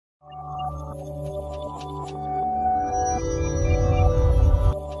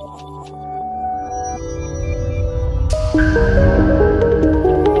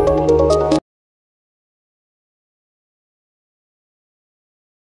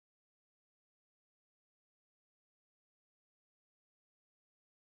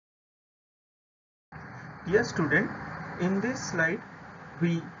Dear student, in this slide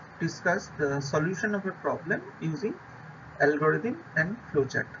we discuss the solution of a problem using algorithm and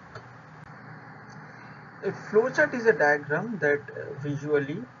flowchart. A flowchart is a diagram that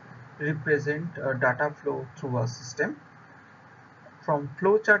visually represent a data flow through a system. From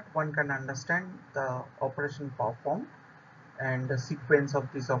flowchart one can understand the operation performed and the sequence of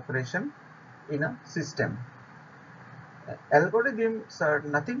this operation in a system. Algorithms are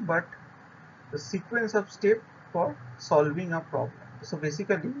nothing but the sequence of steps for solving a problem. So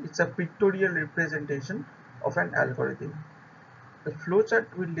basically it's a pictorial representation of an algorithm. The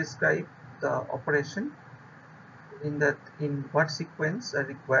flowchart will describe the operation in what sequence are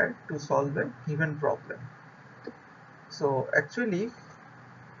required to solve a given problem. So actually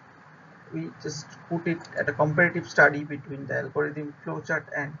we just put it at a comparative study between the algorithm, flowchart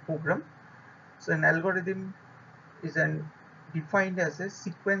and program. So an algorithm is defined as a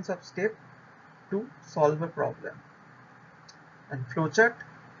sequence of steps to solve a problem, and flowchart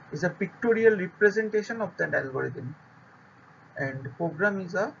is a pictorial representation of that algorithm, and program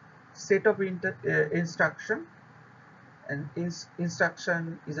is a set of instruction, and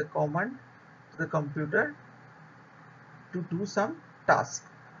instruction is a command to the computer to do some task.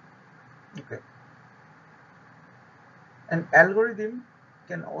 Okay, an algorithm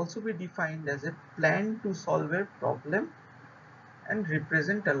can also be defined as a plan to solve a problem and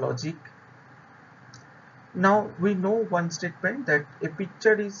represent a logic. Now we know one statement that a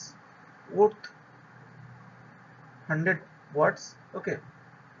picture is worth 100 words. Okay,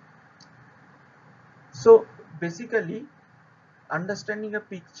 so basically understanding a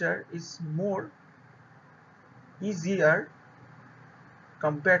picture is more easier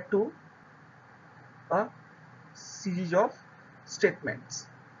compared to a series of statements.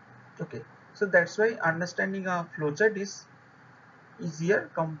 Okay, so that's why understanding a flowchart is easier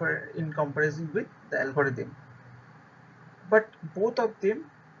in comparison with the algorithm, but both of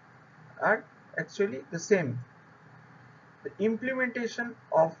them are actually the same. The implementation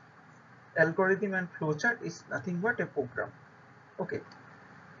of algorithm and flowchart is nothing but a program. Okay,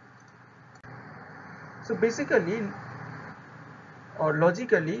 so basically or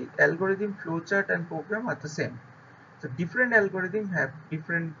logically algorithm, flowchart and program are the same. So different algorithms have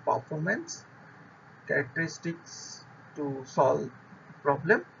different performance characteristics to solve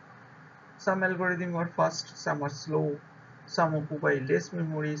problem. Some algorithms are fast, some are slow, some occupy less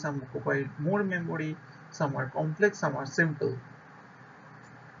memory, some occupy more memory, some are complex, some are simple.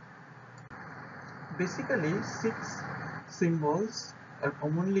 Basically, 6 symbols are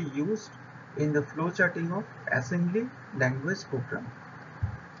commonly used in the flowcharting of assembly language program.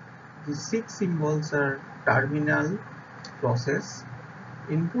 These 6 symbols are terminal, process,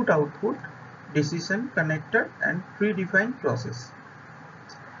 input output, decision, connector and predefined process.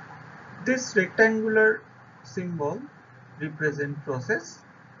 This rectangular symbol represents process.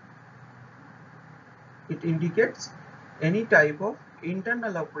 It indicates any type of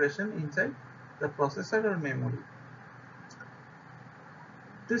internal operation inside the processor or memory.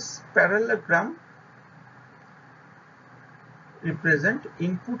 This parallelogram represents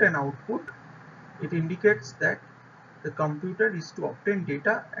input and output. It indicates that the computer is to obtain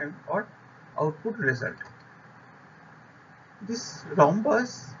data and or output result. This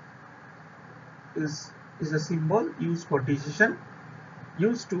rhombus is a symbol used for decision,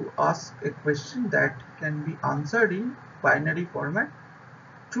 used to ask a question that can be answered in binary format,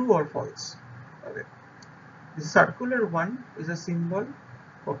 true or false. Okay. The circular one is a symbol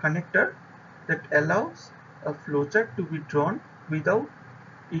for connector that allows a flowchart to be drawn without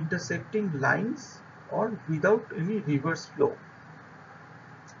intersecting lines or without any reverse flow.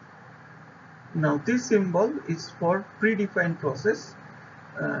 Now this symbol is for predefined process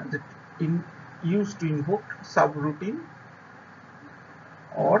that used to invoke subroutine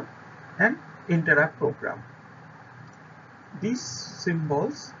or an interrupt program. These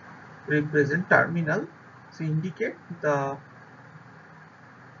symbols represent terminal, so indicate the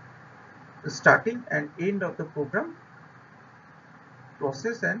starting and end of the program,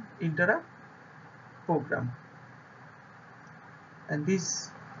 process and interrupt program. And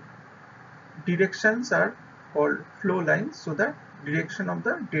these directions are called flow lines, so the direction of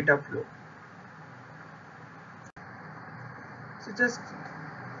the data flow. So just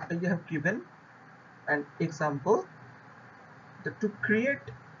I have given an example that to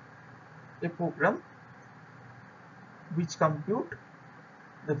create a program which compute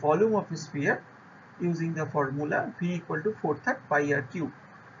the volume of a sphere using the formula V equal to 4/3 pi r cube.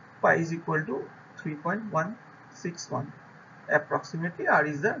 Pi is equal to 3.161. Approximately r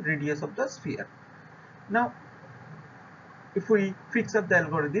is the radius of the sphere. Now if we fix up the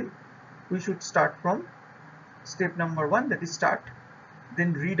algorithm, we should start from step number 1, that is start,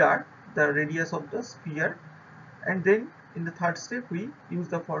 then read r, the radius of the sphere, and then in the third step we use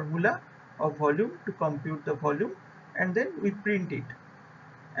the formula of volume to compute the volume, and then we print it,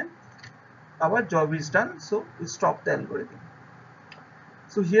 and our job is done. So we stop the algorithm.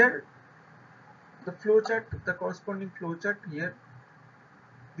 So here the flowchart, the corresponding flowchart here,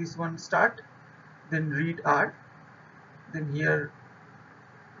 this one start, then read r, then here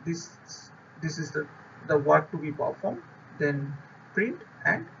this is the work to be performed, then print,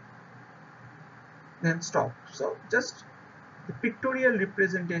 and then stop. So just the pictorial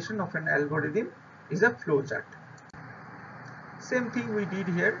representation of an algorithm is a flowchart. Same thing we did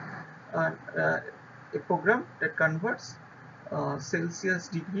here, a program that converts Celsius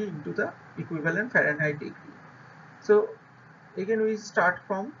degree into the equivalent Fahrenheit degree. So again we start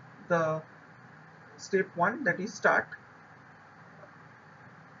from the step 1, that is start,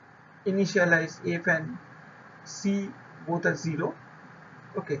 initialize f and c both as 0.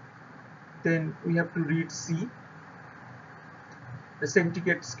 Okay, then we have to read c, the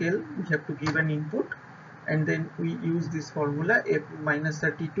centigrade scale we have to give an input, and then we use this formula f minus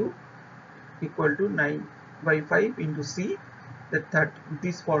 32 equal to 9 by 5 into c, that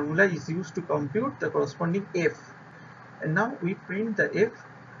this formula is used to compute the corresponding f, and now we print the f,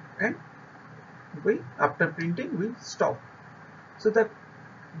 and we after printing we stop. So that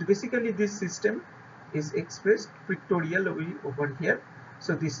basically this system is expressed pictorially over here.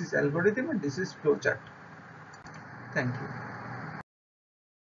 So this is algorithm and this is flowchart. Thank you.